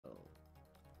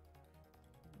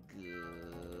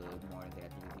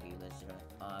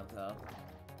Falco.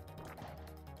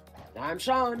 I'm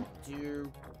Sean.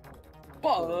 To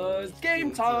Buzz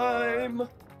Game Time.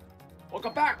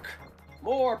 Welcome back.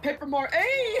 More paper more.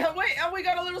 Hey, wait, we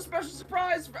got a little special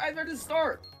surprise right at the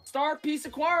start. Star piece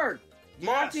acquired. Yes.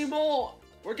 Monty Mole.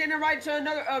 We're getting right to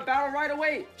another battle right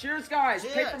away. Cheers, guys.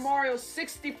 Cheers. Paper Mario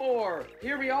 64.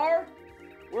 Here we are.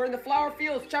 We're in the flower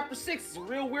fields, chapter 6. It's a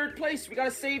real weird place. We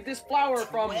gotta save this flower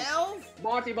from 12?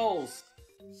 Monty Moles.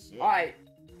 Shit. Alright.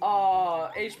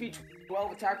 HP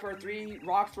 12, attack power 3,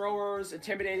 rock throwers,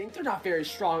 intimidating. They're not very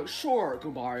strong. Sure,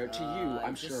 Goombario, to you,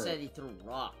 I'm Just sure. said he threw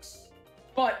rocks.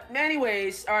 But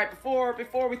anyways, alright,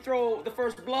 before we throw the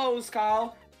first blows,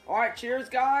 Kyle. Alright, cheers,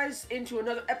 guys, into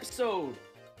another episode.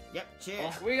 Yep,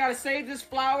 cheers. We gotta save this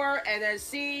flower and then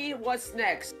see what's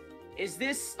next. Is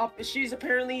this up? She's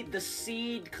apparently the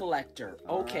seed collector.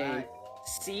 Okay. Alright.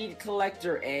 Seed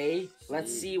collector, eh?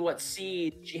 Let's see what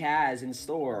seed she has in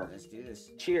store. Let's do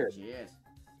this. Cheers. Cheers.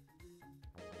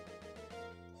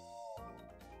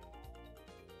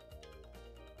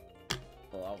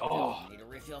 Oh, need a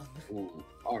refill.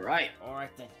 Alright.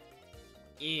 Alright then.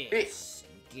 It's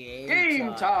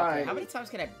game time. Okay, how many times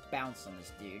can I bounce on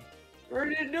this dude?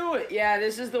 Ready to do it. Yeah,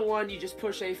 this is the one you just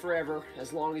push A forever,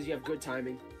 as long as you have good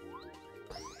timing.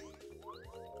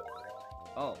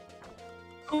 Oh.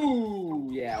 Ooh,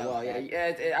 yeah, Oh, well, yeah,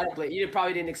 okay. I don't blame you.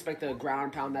 Probably didn't expect the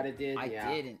ground pound that it did. I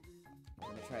yeah. didn't.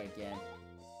 Let me try again.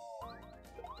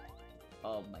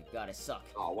 Oh my god, I suck.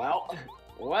 Oh, well.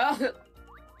 Well.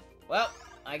 Well,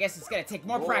 I guess it's gonna take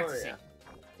more Gloria. practicing.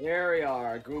 There we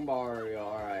are, Goombario.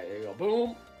 Alright, there you go.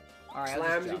 Boom. Alright,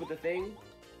 Slams you with the thing.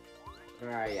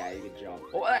 Alright, yeah, you can jump.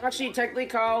 Oh, actually, technically,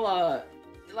 Kyle,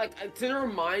 like, to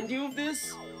remind you of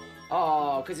this,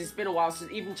 because it's been a while since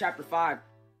even chapter 5.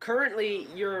 Currently,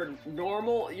 your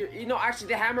normal, actually,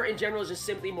 the hammer in general is just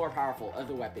simply more powerful of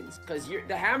the weapons. Because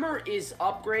the hammer is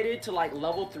upgraded to, like,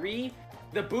 level 3.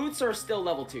 The boots are still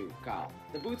level 2, Kyle.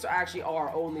 The boots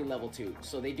are only level 2,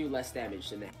 so they do less damage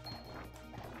than the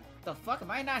The fuck, am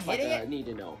I not Like, hitting I it? need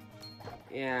to know.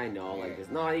 Yeah, I know, Weird. like this.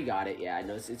 No, you got it. Yeah, I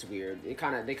know it's weird. They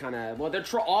kind of. Well,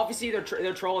 obviously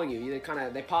they're trolling you.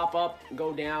 They pop up, and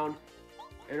go down,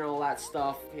 and all that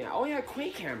stuff. Yeah. Oh yeah,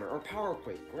 Quake Hammer or Power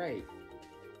Quake. Right.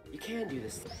 You can do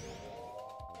this.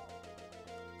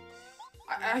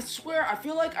 I swear, I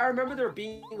feel like I remember there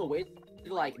being a way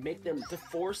to like to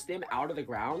force them out of the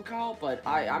ground, Kyle. But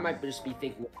I might just be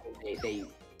thinking they.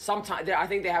 Sometimes I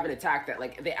think they have an attack that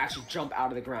like they actually jump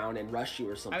out of the ground and rush you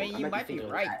or something. I mean, you might be thinking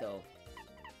right that. though.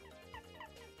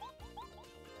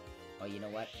 Oh, you know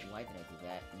what? Why did I do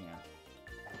that? Yeah.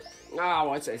 Oh,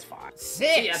 well, it's fine.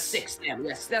 6! Yeah, 6. Damn,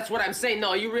 yes, that's what I'm saying.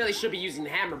 No, you really should be using the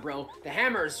hammer, bro. The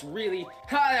hammer is really...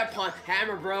 Ha, that pun.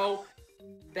 Hammer, bro.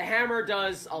 The hammer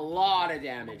does a lot of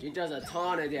damage. It does a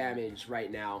ton of damage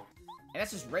right now. And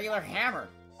that's just regular hammer.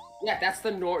 Yeah, that's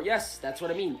the Yes, that's what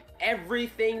I mean.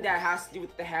 Everything that has to do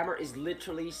with the hammer is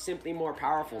literally simply more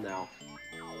powerful now.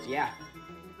 So, yeah.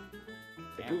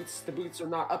 The boots are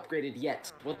not upgraded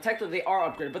yet. Well, technically they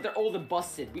are upgraded, but they're old and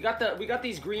busted. We got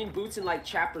these green boots in like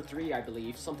chapter 3, I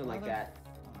believe, something like that.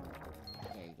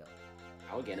 There you go.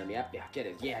 I'll get him. Yep, yeah, get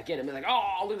it. Yeah, get him. Like,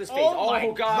 oh, look at this face. Oh my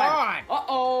God. God.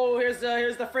 Uh-oh, here's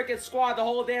the freaking squad. The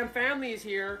whole damn family is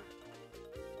here.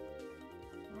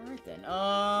 All right then.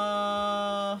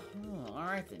 All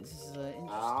right then. This is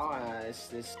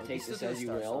interesting. This We take still this do a as you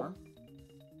star will. storm.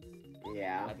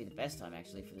 Yeah. Might be the best time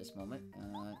actually for this moment.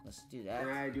 Let's do that.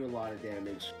 I do a lot of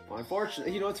damage. Well,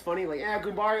 unfortunately, you know what's funny? Like, yeah,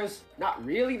 Goombario's not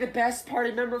really the best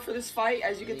party member for this fight,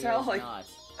 as you can tell. Like,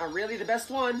 not really the best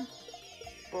one.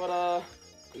 But,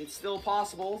 it's still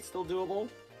possible. It's still doable.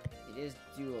 It is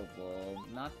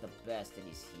doable. Not the best that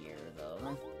he's here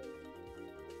though.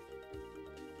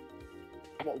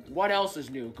 Well, what else is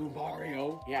new?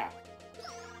 Goombario? Yeah.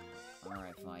 All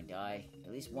right, fine. Die.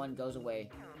 At least one goes away.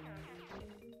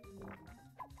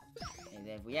 And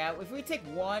then, yeah, if we take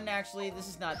one, actually, this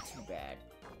is not too bad.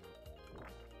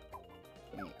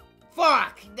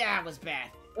 Fuck! That was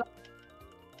bad!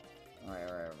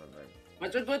 Alright. But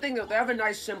it's a good thing that they have a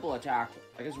nice, simple attack.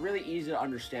 Like, it's really easy to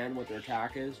understand what their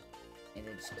attack is. And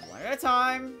then just one at a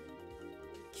time.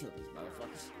 Kill these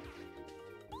motherfuckers.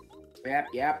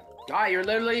 Yep. Ah, you're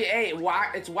literally, hey,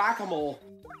 it's whack-a-mole.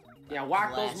 Yeah,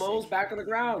 whack Classic. those moles back on the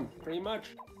ground, pretty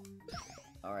much.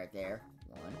 Alright, there.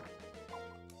 One.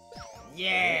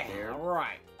 Yeah! There.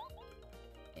 Alright.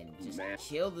 And just Man.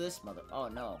 kill this mother. Oh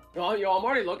no. Yo, I'm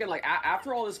already looking like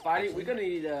after all this fighting, we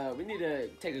need to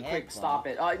take a quick stop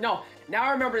at. No, now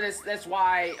I remember this. That's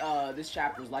why this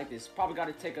chapter is like this. Probably got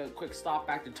to take a quick stop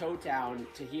back to Toad Town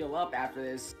to heal up after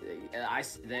this.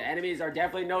 The enemies are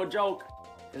definitely no joke.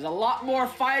 There's a lot more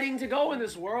fighting to go in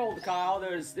this world, Kyle.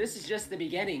 This is just the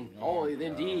beginning. Oh,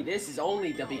 indeed, this is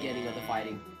only the beginning of the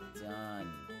fighting.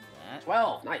 Done. That?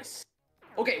 12, nice.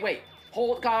 Okay, wait,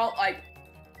 hold, Kyle. Like,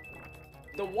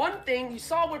 the one thing you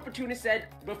saw what Petunia said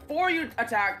before you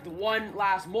attacked the one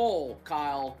last mole,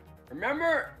 Kyle.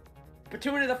 Remember,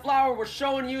 Petunia the flower was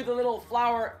showing you the little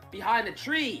flower behind the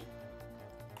tree.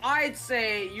 I'd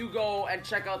say you go and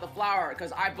check out the flower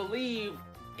because I believe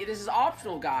this is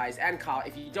optional, guys. And Kyle,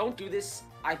 if you don't do this,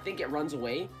 I think it runs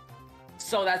away.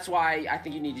 So that's why I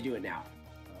think you need to do it now.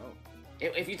 Oh.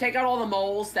 If you take out all the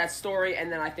moles, that story,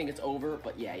 and then I think it's over.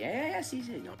 But yeah. See,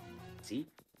 no, see.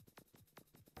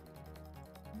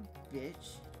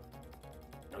 Bitch.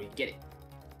 No, you get it.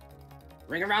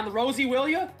 Ring around the rosy, will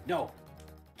you? No.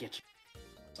 Get you.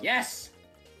 Yes.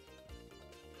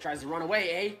 Tries to run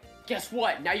away, eh? Guess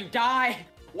what? Now you die.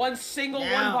 One single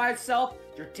one by itself.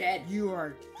 You're dead. You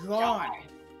are gone.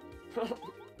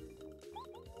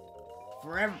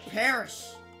 Forever perish.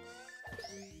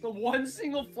 The one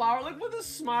single flower, like with a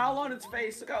smile on its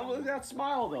face. Look at that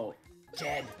smile, though.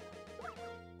 Dead. Yes,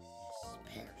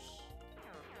 perish.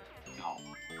 Oh,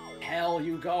 hell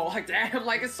you go. Like, damn,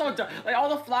 like, it's so dark. Like, all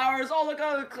the flowers. Oh, look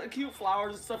at the cute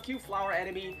flowers and stuff. Cute flower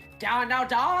enemy. Down, now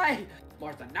die.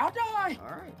 Martha, now die.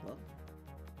 Alright, well.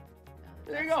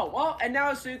 There you go. Well, and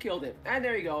now Sue killed it. And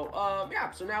there you go.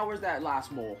 Yeah, so now where's that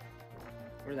last mole?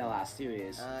 Where that last two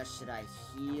is? Should I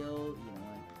heal? You know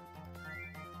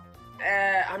what?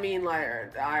 I mean,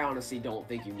 like, I honestly don't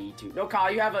think you need to. No,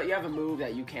 Kyle, you have a move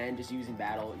that you can just use in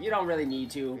battle. You don't really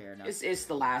need to. Fair enough. It's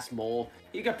the last mole.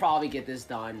 You could probably get this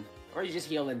done. Or you just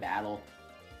heal in battle.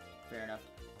 Fair enough.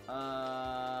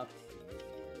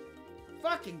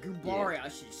 Fucking Goombari, yeah. I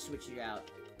should switch it out.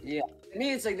 Yeah, I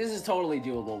mean, it's like, this is totally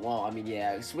doable. Well, I mean,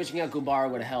 yeah, switching out Goombara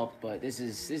would have helped, but this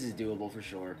is doable for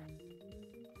sure.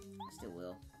 Still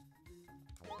will.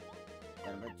 But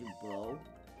I'm gonna do Bow.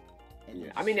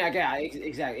 Yeah, I mean, yeah,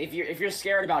 exactly. If you're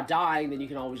scared about dying, then you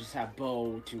can always just have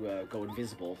Bow to go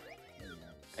invisible. Yeah.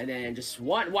 And then just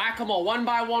whack-a-mole, one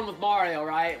by one with Mario,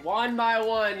 right? One by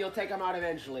one, you'll take them out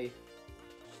eventually.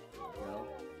 Go.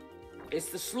 It's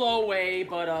the slow way,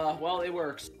 but, well, it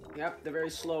works. Yep, the very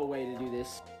slow way to do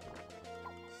this.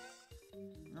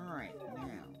 Alright,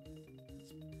 now.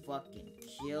 Let's fucking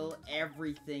kill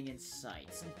everything in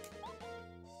sight.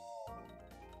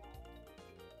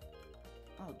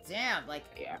 Oh, damn, like,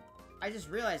 yeah. I just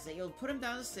realized that you'll put him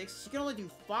down to 6. You can only do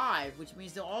 5, which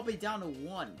means they'll all be down to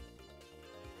 1.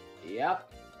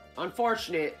 Yep.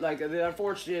 Unfortunate, like, the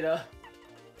unfortunate,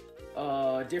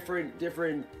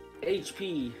 different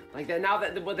HP. Like, that now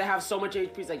that they have so much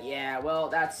HP, it's like, yeah, well,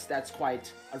 that's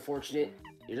quite unfortunate.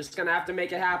 You're just gonna have to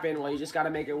make it happen. Well, you just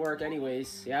gotta make it work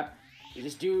anyways. Yep. You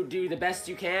just do the best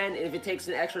you can. If it takes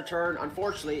an extra turn,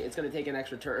 unfortunately, it's gonna take an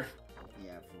extra turn.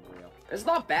 Yeah, for real. It's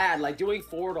not bad, like, doing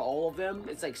 4 to all of them.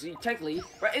 It's like, so you technically,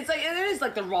 right, it's like, it is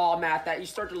like the raw math that you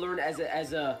start to learn as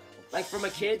a like, from a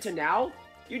kid to now.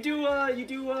 You do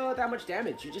that much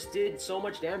damage. You just did so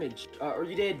much damage. Or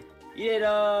you did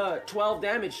 12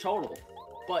 damage total.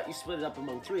 But you split it up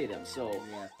among 3 of them, so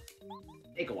Yeah.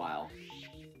 take a while.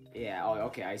 Yeah, oh,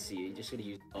 okay, I see. You're just gonna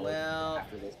use Well,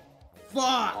 after this.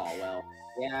 fuck! Oh, well.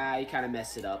 Yeah, you kind of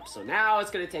messed it up. So now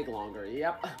it's gonna take longer.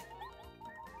 Yep.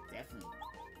 Definitely.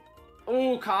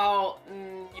 Oh, Kyle,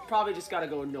 you probably just gotta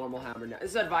go with normal hammer now.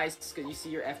 This is advice, because you see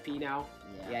your FP now.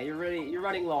 Yeah. Yeah, you're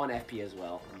running low on FP as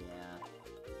well. Yeah.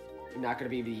 You're not gonna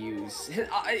be able to use.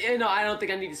 I don't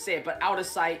think I need to say it, but out of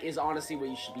sight is honestly what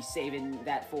you should be saving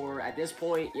that for at this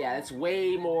point. Yeah, it's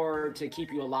way more to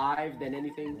keep you alive than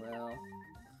anything. Well,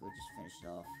 we'll just finish it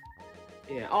off.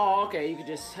 Yeah. Oh, okay. You could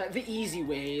just the easy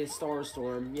way, Star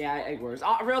Storm. Yeah, it works.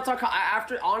 Real talk.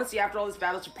 Honestly, after all this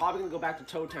battles, you're probably gonna go back to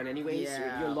Toad Town anyways.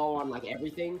 Yeah. You're low on like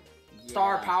everything. Yeah.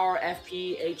 Star power,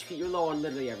 FP, HP. You're low on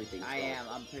literally everything. I am.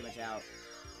 I'm pretty much out.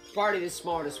 Probably the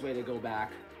smartest way to go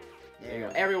back. There you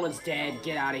go. Everyone's dead.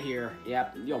 Get out of here.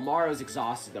 Yep. Yo, Mario's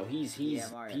exhausted though. He's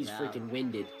freaking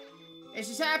winded. And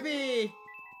she's happy!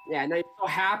 Yeah, now you're so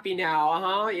happy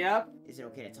now. Yep. Is it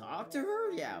okay to talk to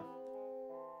her? Yeah.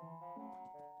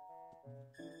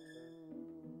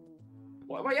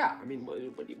 Well, yeah. I mean,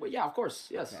 yeah, of course.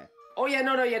 Yes. Okay. Oh, yeah,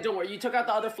 no, yeah, don't worry. You took out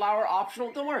the other flower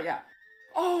optional. Don't worry, yeah.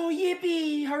 Oh,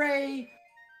 yippee! Hooray!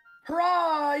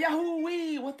 Hurrah!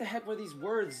 Yahoo-wee! What the heck were these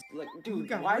words? Like, dude,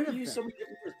 why do you use so many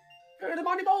different words? The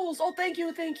money bowls! Oh, thank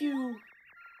you! To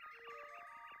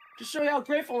show you how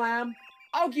grateful I am,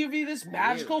 I'll give you this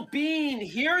magical bean.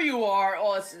 Here you are.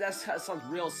 Oh, that sounds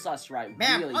real sus, right?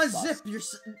 Man, really unzip your...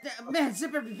 Man,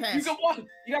 zip every pants. You got what?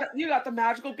 You got the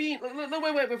magical bean.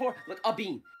 Wait, before. Look, a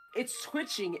bean. It's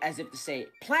twitching as if to say,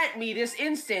 plant me this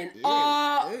instant.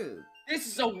 Ew. This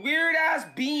is a weird ass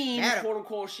bean, Madam. quote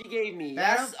unquote. She gave me.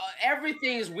 Madam. That's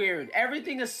everything is weird.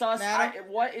 Everything is sus. Madam.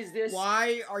 What is this?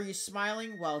 Why are you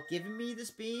smiling while giving me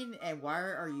this bean? And why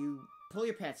are you... Pull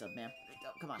your pants up, ma'am.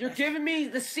 Oh, come on. You're giving me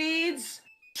the seeds?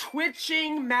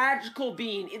 Twitching magical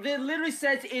bean. It literally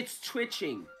says it's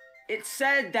twitching. It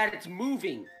said that it's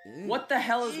moving. Ew. What the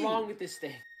hell is Ew. wrong with this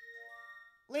thing?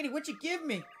 Lady, what'd you give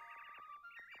me?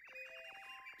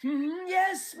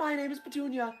 Yes, my name is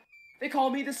Petunia. They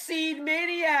call me the Seed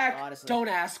Maniac. Honestly. Don't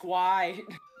ask why.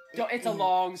 It's a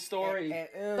long story.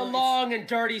 It's a long and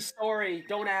dirty story.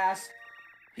 Don't ask.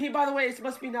 Hey, by the way, it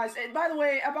must be nice. And by the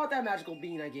way, about that magical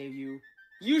bean I gave you,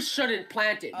 you shouldn't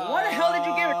plant it. Why the hell did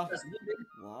you give it to us?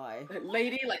 Why?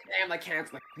 Lady, like, damn, like,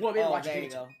 can't, like, woman, watch there you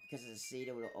it. go. Because it's a seed,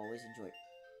 it will always enjoy it.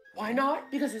 Why not?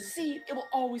 Because it's a seed, it will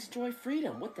always enjoy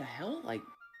freedom. What the hell? Like,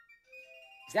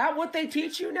 is that what they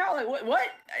teach you now? Like, what?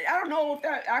 I don't know if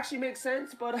that actually makes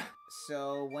sense, but...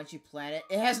 So, once you plant it,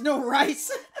 it has no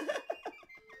rights!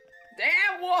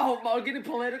 Damn, whoa, I'm getting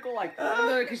political, like,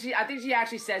 because I think she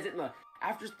actually says it in the...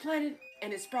 After it's planted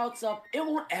and it sprouts up, it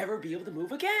won't ever be able to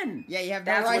move again. Yeah, you have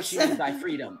no rights. That's what she means by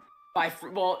freedom.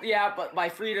 Well, yeah, but by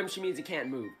freedom, she means it can't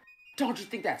move. Don't you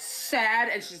think that's sad?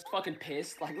 And she's fucking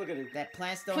pissed. Like, look at it. That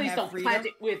plants don't Please have don't freedom. plant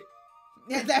it with...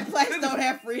 Yeah, that plants don't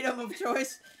have freedom of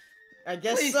choice. I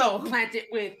guess Please so. don't plant it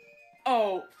with,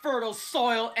 fertile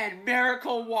soil and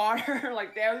miracle water.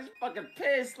 Like, damn, she's fucking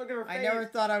pissed. Look at her face. I never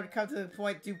thought I would come to the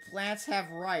point, do plants have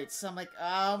rights? I'm like,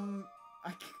 I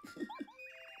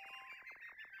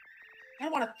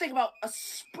don't want to think about a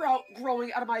sprout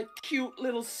growing out of my cute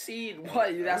little seed.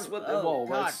 What? That's what the... Whoa,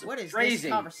 God, what is this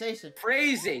conversation?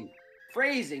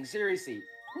 Phrasing, seriously.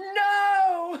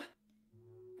 No!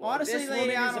 Honestly,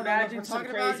 lady, I don't know what we're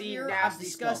talking about here. I'm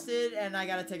disgusted, stuff. And I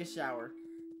gotta take a shower.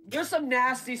 There's some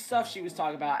nasty stuff she was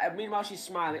talking about, and meanwhile she's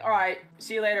smiling. Alright,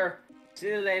 see you later. See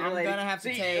you later, I'm lady. gonna have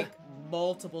to take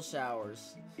multiple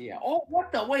showers. Yeah. Oh,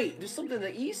 what the... Wait, there's something in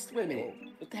the east? Wait a minute.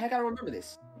 What the heck? I don't remember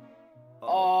this.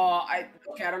 I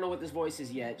don't know what this voice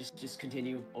is yet. Just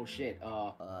continue. Oh shit.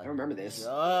 I don't remember this.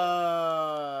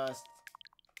 I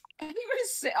think we're gonna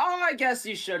say. Oh, I guess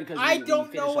you should because I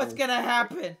don't know what's gonna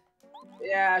happen.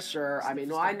 Yeah, sure. I mean,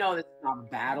 well, I know this is not a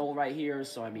battle right here,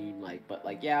 so I mean, like, but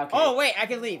like, yeah. Okay. Oh wait, I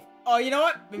can leave. Oh, you know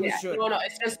what? Maybe yeah, we should. No,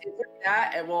 it's just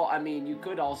that. And, well, I mean, you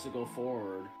could also go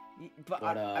forward. But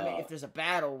I mean, if there's a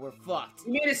battle, we're fucked.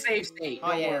 You made a safe state.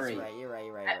 Don't worry. That's right. You're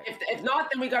right. If not,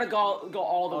 then we gotta go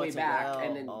all the way back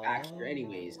and then back here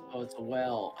anyways. Oh, it's a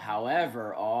well.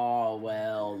 However,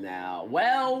 now.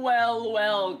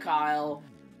 Well, Kyle.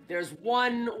 There's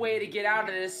one way to get out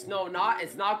of this. No,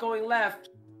 it's not going left.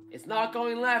 It's not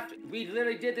going left. We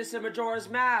literally did this in Majora's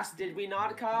Mask, did we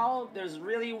not, Kyle? There's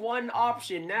really one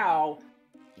option now.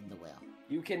 In the well.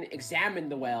 You can examine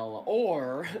the well,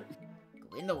 or...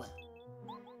 Go in the well.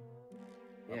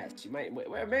 Yes, she might...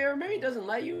 Or maybe it doesn't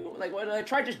let you... Like,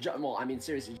 try just jump... Well, I mean,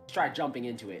 seriously, try jumping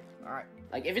into it. Alright.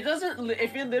 Like, if it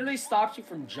literally stops you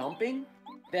from jumping,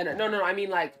 then... No, I mean,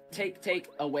 like, take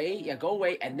away, yeah, go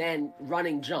away, and then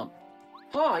running jump.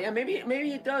 Huh, yeah, maybe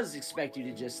it does expect you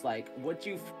to just, like,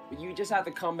 you just have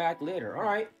to come back later.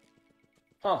 Alright.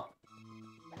 Huh.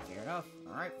 Fair enough.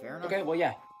 Alright, fair enough. Okay, well,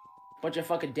 yeah. Bunch of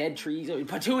fucking dead trees.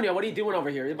 Petunia, what are you doing over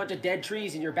here? There's a bunch of dead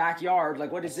trees in your backyard.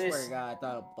 Like, what is this? I swear to God, I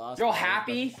thought a boss... You're all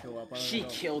happy? She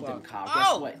killed him, Kyle.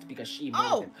 Guess what? It's because she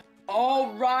murdered him.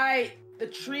 All right, the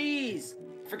trees.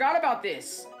 Forgot about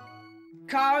this.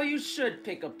 Kyle, you should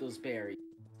pick up those berries.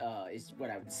 Is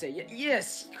what I would say.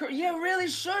 Yes, you really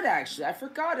should, actually. I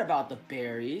forgot about the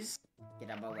berries. Get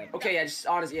out of my way. Okay, yeah, just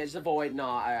honestly, yeah, just avoid. No,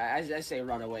 I say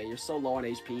run away. You're so low on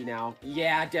HP now.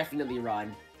 Yeah, definitely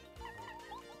run.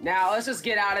 Now, let's just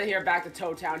get out of here, back to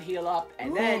Toad Town, heal up,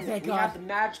 and then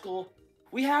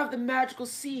we have the magical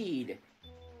seed.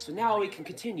 So now we can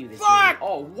continue this. Fuck!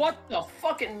 Oh, what the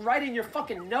fucking right in your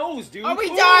fucking nose, dude. Oh,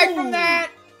 we died from that!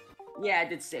 Yeah, I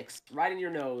did 6. Right in your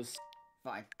nose.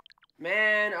 Fine.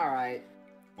 Man, alright.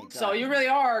 So you really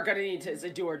are gonna need to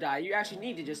do or die. You actually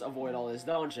need to just avoid all this,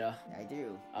 don't you? I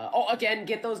do. Again,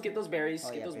 get those berries.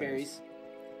 Oh, get those berries.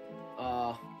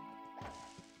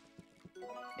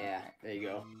 Yeah, there you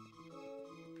go.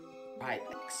 Right,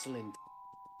 excellent.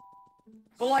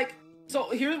 But like,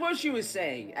 so here's what she was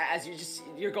saying. As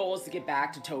your goal is to get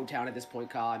back to Toad Town at this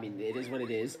point, Kyle. I mean, it is what it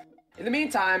is. In the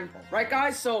meantime, right,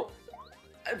 guys? So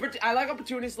I like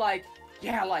opportunities like,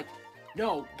 yeah, like.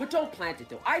 No, but don't plant it,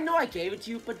 though. I know I gave it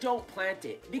to you, but don't plant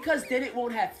it. Because then it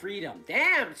won't have freedom.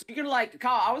 Damn! So you're gonna, like,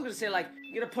 Kyle, I was gonna say, like,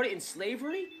 you're gonna put it in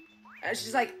slavery? And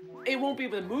she's like, it won't be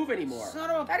able to move anymore.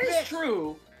 That is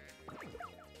true.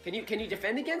 Can you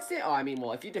defend against it? Oh, I mean,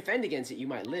 well, if you defend against it, you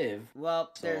might live.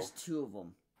 Well, there's 2 of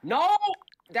them. No!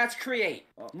 That's create.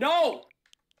 Oh. No!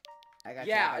 I got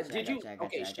Yeah, you, I got did you, you? I got you,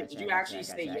 Okay, I shit, got did you, you I got actually you, I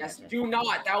got say you, I yes? got you. Do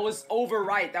not. That was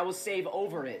overwrite. That was save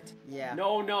over it. Yeah.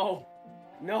 No, no.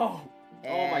 No.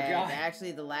 Oh my And god.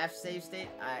 actually, the last save state,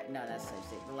 no, that's save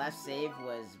state. The last save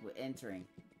was entering,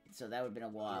 so that would have been a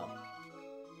while.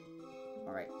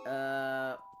 All right.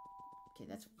 Okay,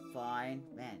 that's fine.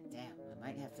 Man, damn, I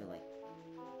might have to like.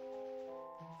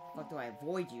 Fuck, do I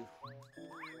avoid you?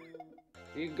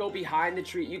 You can go behind the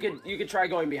tree. You could try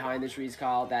going behind the trees,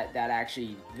 Kyle. That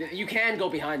actually, you can go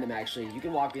behind them. Actually, you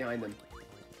can walk behind them.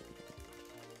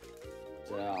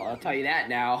 So I'll tell you that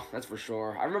now. That's for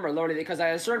sure. I remember learning it because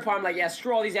at a certain point I'm like, yeah,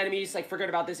 screw all these enemies. Like, forget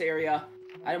about this area.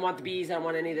 I don't want the bees. I don't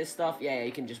want any of this stuff. Yeah,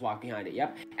 you can just walk behind it.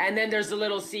 Yep. And then there's a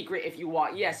little secret if you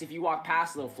walk. Yes, if you walk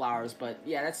past little flowers. But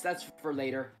yeah, that's for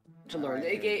later to learn.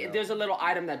 Right, There's a little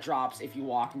item that drops if you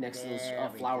walk next to those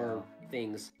flower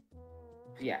things.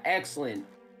 Yeah, excellent.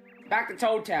 Back to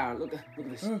Toad Town. Look at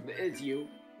this. It's you.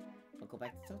 I'll go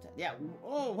back to Toad Town. Yeah.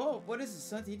 Oh, whoa. What is this,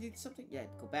 son? Did you need something? Yeah,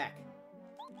 go back.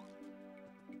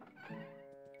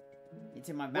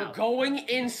 Into my mouth. We're going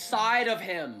inside of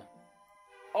him.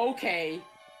 Okay.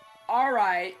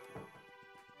 Alright.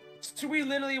 So we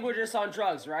literally were just on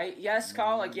drugs, right? Yes,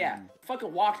 Kyle? Like, yeah.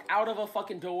 Fucking walked out of a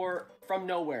fucking door from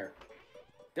nowhere.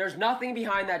 There's nothing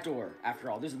behind that door, after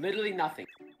all. There's literally nothing.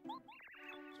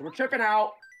 So we're tripping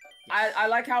out. I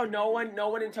like how no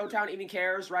one in Toad Town even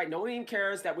cares, right? No one even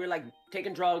cares that we're, like,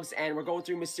 taking drugs and we're going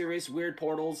through mysterious, weird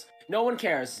portals. No one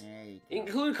cares.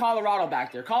 Including Colorado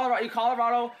back there.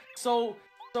 Colorado, so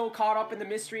caught up in the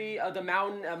mystery of the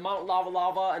mountain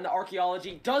lava, and the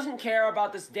archaeology. Doesn't care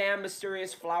about this damn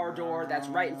mysterious flower door that's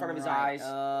right in front of his eyes.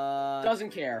 Doesn't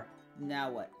care.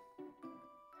 Now what?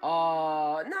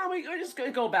 No, we're just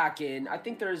gonna go back in. I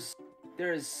think there's,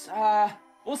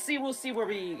 we'll see where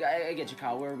I get you,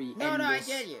 Kyle, where we No, end I this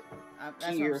get you.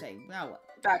 That's what I'm saying. Now what?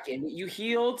 Back in. You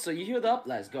healed, so you healed up.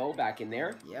 Let's go back in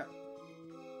there. Yep.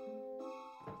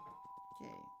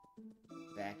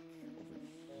 Okay. Back over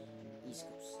East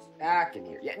Coast. Back in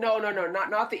here. Yeah, no,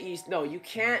 not the east. No, you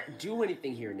can't do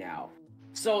anything here now.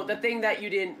 So the thing that you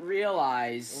didn't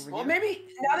realize, well, maybe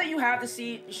now that you have the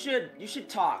seed, you should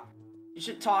talk. You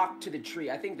should talk to the tree.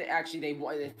 I think that actually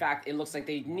in fact, it looks like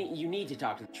you need to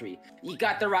talk to the tree. You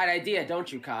got the right idea,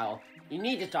 don't you, Kyle? You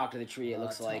need to talk to the tree, it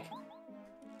looks like.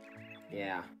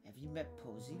 Yeah. Have you met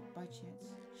Posy by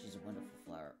chance? She's a wonderful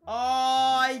flower. Oh,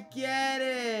 I get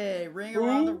it! Ring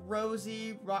around the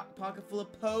rosy, pocket full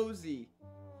of Posy.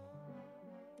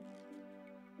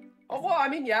 Oh, well, I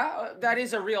mean, yeah, that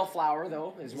is a real flower,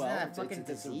 though, as well. That fucking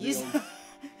disease?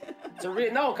 It's a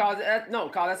real, no, Kyle,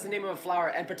 that's the name of a flower,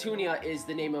 and Petunia is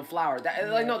the name of a flower.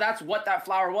 Like, no, that's what that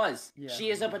flower was. Yeah. She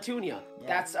is a Petunia. Yeah.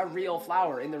 That's a real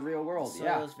flower in the real world. The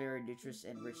soil is very nutritious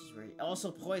and rich is very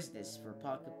also poisonous for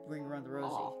pocket ring around the rosy.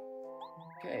 Oh.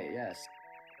 Okay, yes.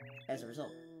 As a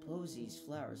result, Posy's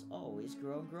flowers always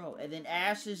grow and grow, and then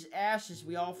ashes,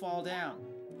 we all fall down.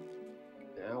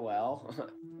 Yeah, well.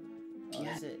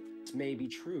 That's it. This may be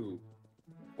true.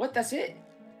 What? That's it?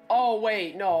 Oh,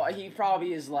 wait, no, he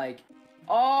probably is like,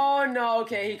 oh, no,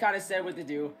 okay, he kind of said what to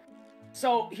do.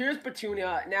 So, here's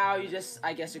Petunia. Now you just,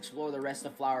 I guess, explore the rest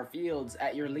of Flower Fields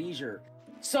at your leisure.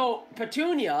 So,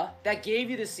 Petunia, that gave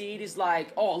you the seed, is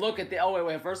like, oh, look at the, oh,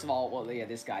 wait, first of all, well, yeah,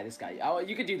 this guy. Oh,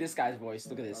 you could do this guy's voice.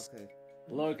 Look at this. Okay.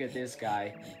 Look at this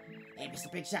guy. Hey, Mr.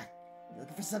 Big Shot, you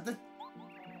looking for something?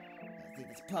 I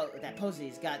think that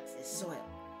Posy's got is soil.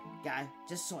 Guy,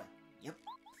 just soil. Yep.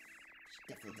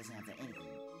 She definitely doesn't have anything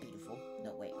beautiful.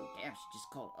 No, wait. Oh, damn. She just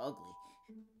called ugly.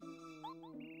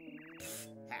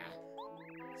 Ha.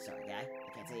 Sorry, guy.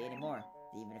 I can't tell you anymore.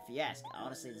 Even if you ask.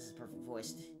 Honestly, this is perfect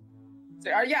voice. So,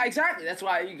 yeah, exactly. That's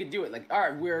why you could do it. Like,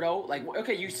 alright, weirdo. Like,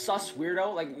 okay, you sus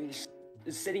weirdo. Like, you're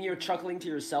just sitting here chuckling to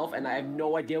yourself, and I have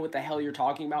no idea what the hell you're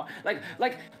talking about. Like,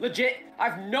 legit, I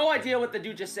have no idea what the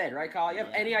dude just said, right, Kyle? You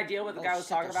have any idea what the guy was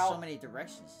talking about? So many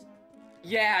directions.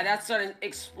 Yeah, that's an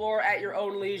explore at your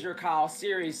own leisure, Kyle.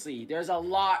 Seriously, there's a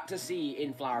lot to see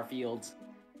in Flower Fields.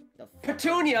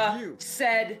 Petunia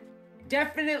said,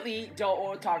 definitely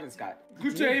don't talk to this guy.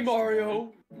 Good day,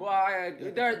 Mario. Well,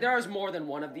 there's more than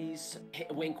one of these.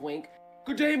 Wink, wink.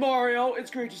 Good day, Mario.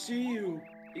 It's great to see you.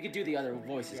 You could do the other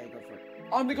voices. Yeah, go for it.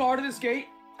 I'm the guard of this gate.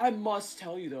 I must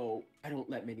tell you, though, I don't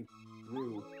let many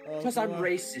through. Because I'm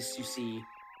racist, you see.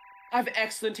 I have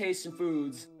excellent taste in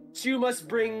foods. So you must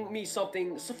bring me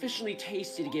something sufficiently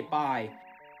tasty to get by.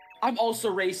 I'm also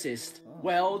racist. Oh.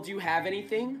 Well, do you have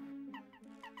anything?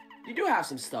 You do have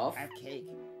some stuff. I have cake.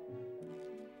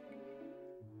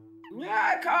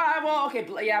 Yeah, well, okay,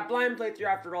 yeah, blind playthrough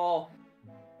after all.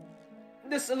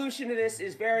 The solution to this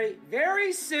is very,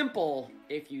 very simple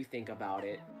if you think about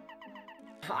it.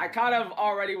 I kind of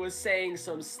already was saying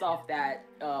some stuff that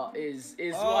is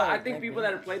Oh, what I think red people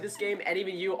that have berries. played this game, and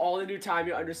even you, all the new time,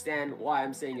 you understand why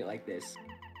I'm saying it like this.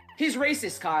 He's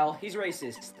racist, Kyle. He's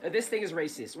racist. This thing is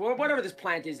racist. Whatever this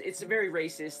plant is, it's very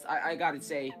racist. I gotta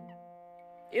say.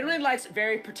 It only likes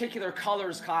very particular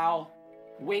colors, Kyle.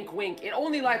 Wink, wink. It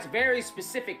only likes very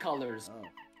specific colors. Oh.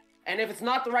 And if it's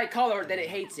not the right color, then it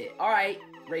hates it. Alright,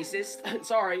 racist.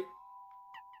 Sorry.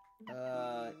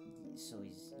 So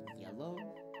he's yellow?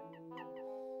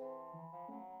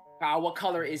 What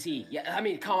color is he? Yeah, I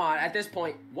mean, come on. At this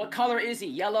point, what color is he?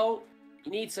 Yellow?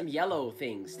 You need some yellow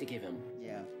things to give him.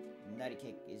 Yeah. Nutty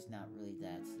Cake is not really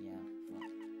that, yeah.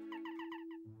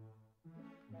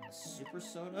 A super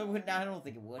soda? I don't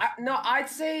think it would. No, I'd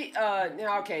say,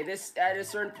 okay, this, at a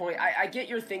certain point, I get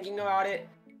your thinking about it.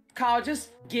 Kyle,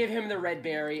 just give him the red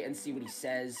berry and see what he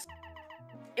says.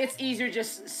 It's easier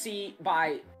just see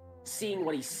by seeing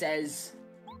what he says,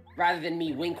 rather than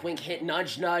me wink wink hit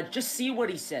nudge nudge. Just see what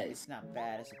he says. It's not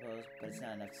bad, I suppose, but it's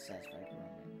not enough to satisfy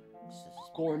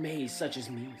Gourmets such as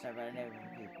me. Sorry, but I never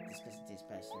discussed the taste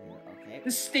past here. Okay.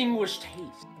 Distinguished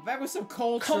taste. Come back with some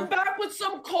culture. Come back with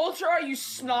some culture, are you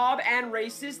snob and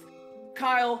racist?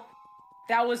 Kyle,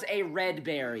 that was a red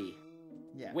berry.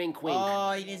 Yeah. Wink wink.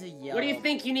 Oh, he needs a yellow. What do you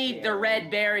think you need? The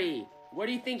red berry. What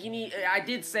do you think you need? I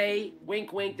did say,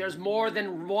 wink wink, there's more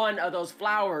than one of those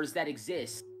flowers that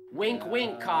exist. Wink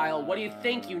wink, Kyle. What do you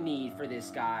think you need for this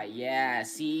guy? Yeah,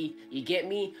 see? You get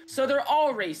me? So they're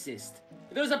all racist.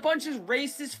 There's a bunch of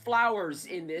racist flowers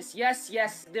in this. Yes,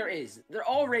 yes, there is. They're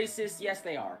all racist. Yes,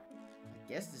 they are.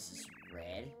 I guess this is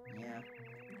red. Yeah.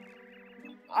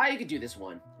 You could do this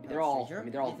one. They're all, I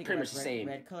mean, they're all pretty much the same.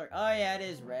 Red color. Oh, yeah, it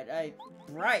is red.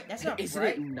 Bright. That's not Isn't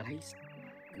bright. it nice?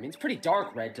 I mean, it's pretty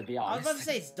dark red, to be I was honest. about to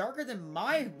say, it's darker than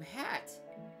my hat.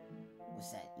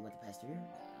 What's that? You want the past through?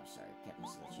 I'm sorry. Captain,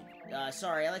 let you.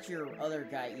 Sorry, I let your other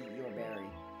guy eat your berry.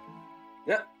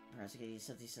 Yep. Perhaps I could eat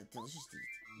something so delicious to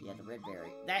eat. Yeah, the red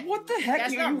berry. That. What the heck?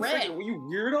 That's you, not you red. freaking, you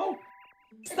weirdo?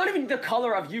 It's not even the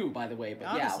color of you, by the way. But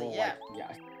Honestly, yeah,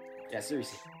 yeah,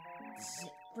 seriously. This is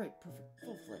it. Great, perfect,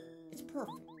 full flavor. It's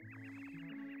perfect.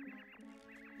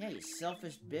 Yeah, you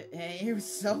selfish bit. Hey, you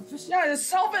selfish. Yeah, it's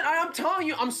selfish. I'm telling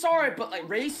you, I'm sorry, but like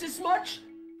racist much?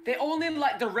 They only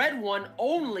like the red one.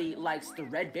 Only likes the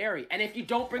red berry, and if you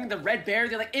don't bring the red berry,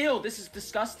 they're like, ew, this is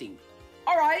disgusting.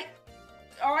 All right,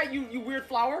 you weird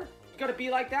flower. You gotta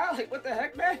be like that? Like, what the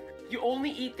heck, man? You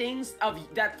only eat things of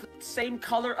that same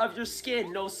color of your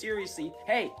skin. No, seriously.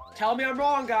 Hey, tell me I'm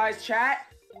wrong, guys. Chat.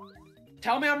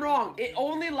 Tell me I'm wrong. It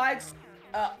only likes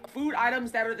food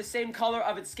items that are the same color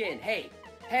of its skin. Hey,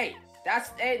 that's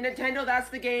Nintendo. That's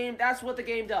the game. That's what the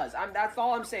game does. That's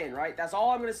all I'm saying, right? That's all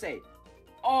I'm gonna say.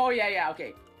 Oh yeah,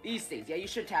 okay. These things. Yeah, you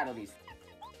should tattle these.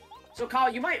 So,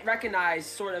 Kyle, you might recognize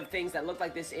sort of things that look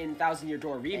like this in Thousand Year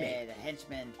Door Remake. Hey, the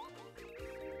henchman.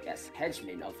 Yes,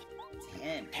 henchman of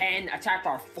 10. 10, attack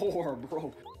bar 4,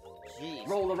 bro. Jeez.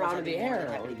 Roll around in the air.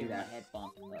 I Or would do give my that. head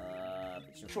bump.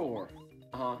 Sure.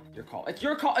 Your call. It's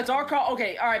your call. It's our call.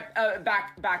 Okay, alright,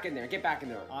 back in there. Get back in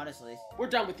there. Honestly. We're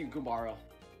done with you, Gumbaro.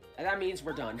 And that means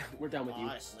we're done. We're done with you.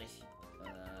 Honestly.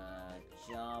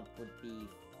 Jump would be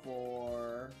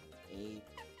 4. 8.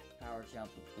 Power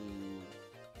jump would be...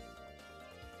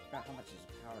 God, how much is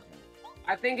a power jump?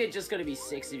 I think it's just gonna be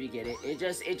 6 if you get it. It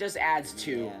just adds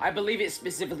 2. Yeah. I believe it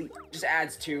specifically just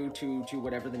adds 2 to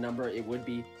whatever the number it would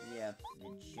be. Yeah, the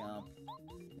jump.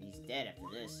 He's dead after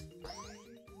this.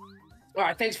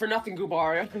 Alright, thanks for nothing,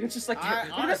 Gumbaro. It's just like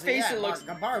look at the face it looks.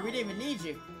 Gambar, we didn't even need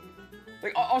you.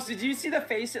 Like, also, do you see the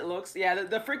face it looks? Yeah,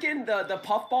 the freaking, the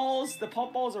puff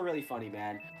balls are really funny,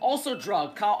 man. Also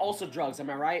drug, Kyle, also drugs, am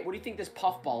I right? What do you think this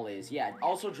puff ball is? Yeah,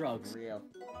 also drugs. Real.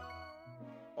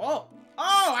 Oh!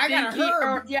 Oh, I got a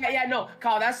herb! Yeah, no,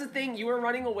 Kyle, that's the thing, you were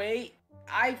running away.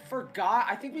 I forgot,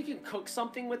 I think we can cook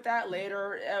something with that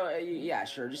later. Yeah,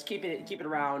 sure, just keep it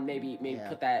around, maybe Yeah.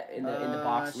 put that in the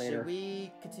box later. Should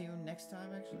we continue next time,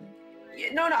 actually?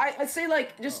 Yeah, no, I'd say,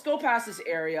 like, just go past this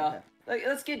area. Okay. Like,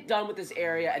 let's get done with this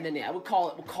area, and then yeah, we'll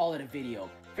call it a video.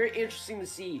 Very interesting to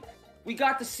see. We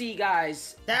got to see,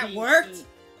 guys. That worked?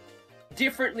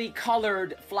 Differently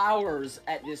colored flowers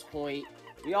at this point.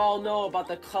 We all know about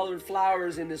the colored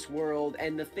flowers in this world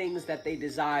and the things that they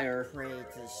desire. Pray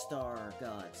to the star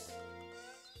gods.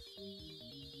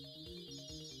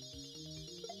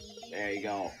 There you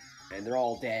go. And they're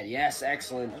all dead. Yes,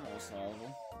 excellent. Almost all of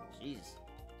them. Jesus.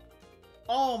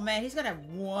 Oh man, he's gonna have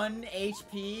 1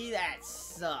 HP? That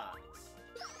sucks.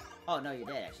 Oh no, you're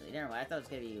dead actually. Never mind, I thought it was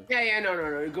gonna be you. Yeah, no.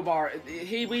 Gubar,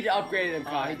 we upgraded him,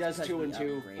 Kyle. He that's does 2 and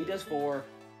 2. upgraded. He does 4.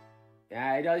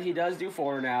 Yeah, he does do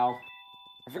 4 now.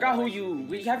 I forgot who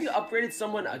you... Have you upgraded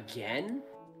someone again?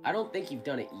 I don't think you've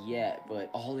done it yet, but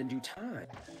all in due time.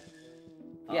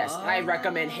 Yes, I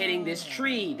recommend hitting this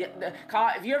tree.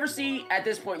 Kyle, if you ever see, at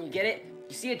this point, you get it?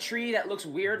 You see a tree that looks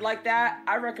weird like that?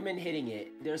 I recommend hitting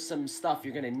it. There's some stuff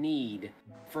you're gonna need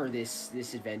for this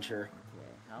adventure. Okay,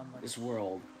 how much? This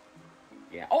world.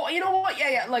 Yeah. Oh, you know what?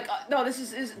 Yeah. Like, no, this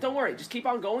is. Don't worry. Just keep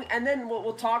on going, and then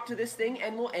we'll talk to this thing,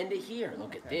 and we'll end it here.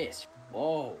 Look at this.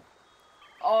 Whoa.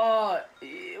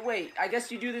 Wait. I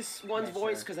guess you do this one's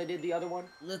voice because I did the other one.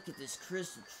 Look at this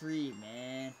crystal tree,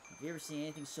 man. Have you ever seen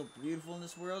anything so beautiful in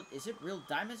this world? Is it real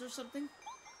diamonds or something?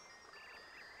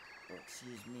 Oh,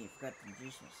 excuse me. I forgot to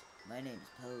introduce myself. My name is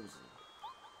Posey.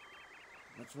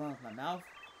 What's wrong with my mouth?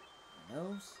 My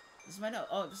nose? This is my nose.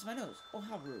 Oh, this is my nose. Oh,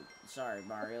 how rude. Sorry,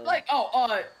 Mario. Like,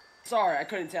 sorry, I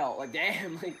couldn't tell. Like,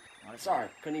 damn, like, sorry,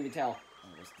 couldn't even tell.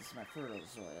 Anyways, this is my fertile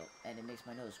soil, and it makes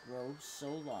my nose grow so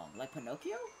long. Like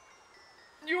Pinocchio?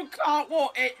 You can't,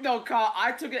 no, Carl,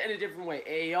 I took it in a different way.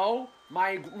 Ayo,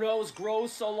 my nose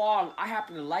grows so long, I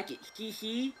happen to like it.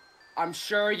 Hee. I'm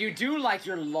sure you do like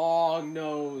your long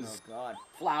nose. Oh, God.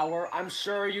 Flower, I'm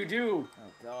sure you do.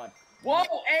 Oh, God. Whoa,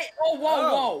 hey,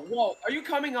 whoa. Are you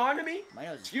coming on to me? My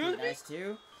nose is pretty nice,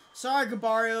 too. Sorry,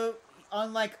 Gabario.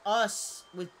 Unlike us,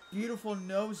 with beautiful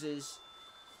noses,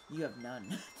 you have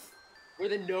none. We're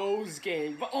the nose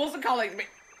game. But also, Kyle, like,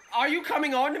 are you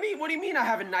coming on to me? What do you mean I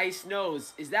have a nice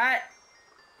nose? Is that...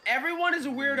 Everyone is a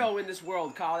weirdo in this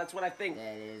world, Kyle. That's what I think.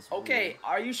 That is okay, weird.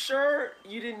 Are you sure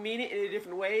you didn't mean it in a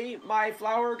different way, my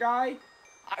flower guy?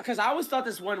 Because I always thought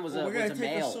this one was a male. We're gonna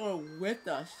take the soil with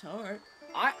us. All right.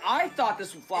 I thought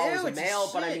this flower was a male,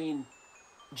 but I shit. mean,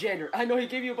 gender. I know he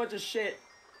gave you a bunch of shit.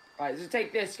 All right, so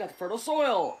take this. You got the fertile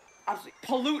soil, absolutely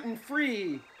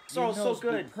pollutant-free. So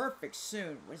good. Be perfect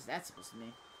soon. What is that supposed to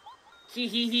mean?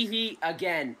 He.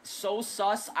 Again, so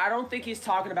sus. I don't think he's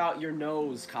talking about your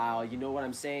nose, Kyle. You know what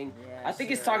I'm saying? Yeah, I think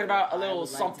he's talking about a little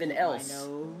something like else. My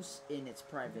nose in its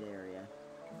private area.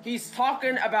 He's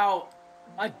talking about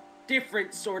a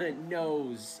different sort of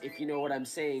nose, if you know what I'm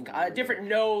saying. A different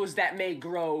nose that may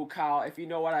grow, Kyle, if you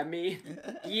know what I mean.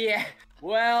 Yeah.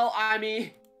 Well, I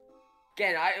mean,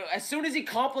 again, as soon as he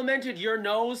complimented your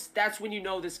nose, that's when you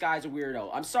know this guy's a weirdo.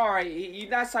 I'm sorry,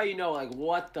 that's how you know, like,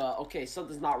 what the... Okay,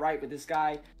 something's not right with this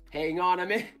guy. Hang on a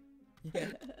minute.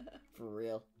 For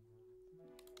real.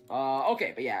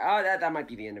 Okay, but yeah, that might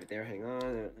be the end of it there. Hang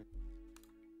on.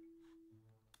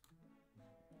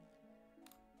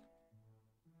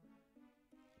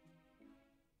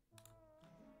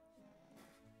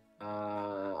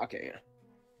 Okay,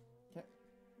 yeah.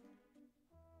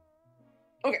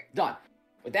 Okay, done.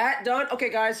 With that done, okay,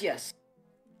 guys, yes.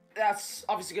 That's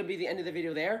obviously going to be the end of the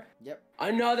video there. Yep.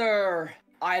 Another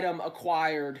item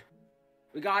acquired.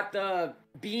 We got the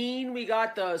bean, we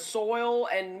got the soil,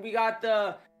 and we got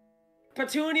the...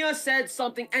 Petunia said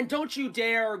something, and don't you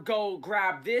dare go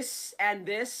grab this and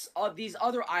this, these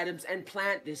other items, and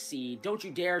plant this seed. Don't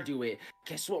you dare do it.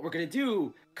 Guess what we're going to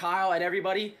do, Kyle and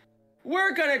everybody?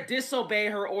 We're going to disobey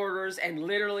her orders and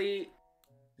literally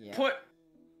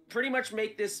pretty much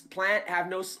make this plant have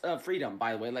no freedom,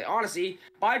 by the way. Like, honestly,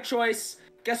 by choice,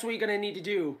 guess what you're going to need to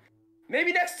do?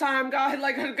 Maybe next time, God,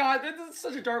 this is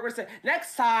such a dark word to say.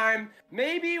 Next time,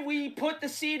 maybe we put the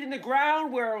seed in the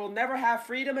ground where we'll never have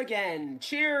freedom again.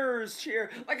 Cheers,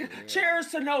 cheers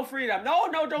to no freedom. No,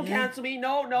 don't cancel me.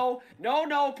 No.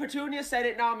 Petunia said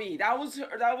it, not me. That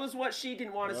was what she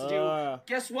didn't want us to do.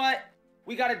 Guess what?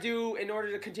 We got to do in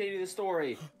order to continue the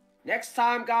story. Next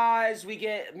time, guys, we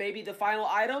get maybe the final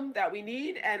item that we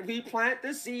need, and we plant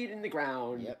the seed in the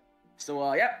ground. Yep.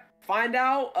 So, yep. Find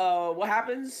out what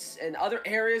happens in other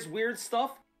areas, weird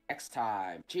stuff, next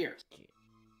time. Cheers.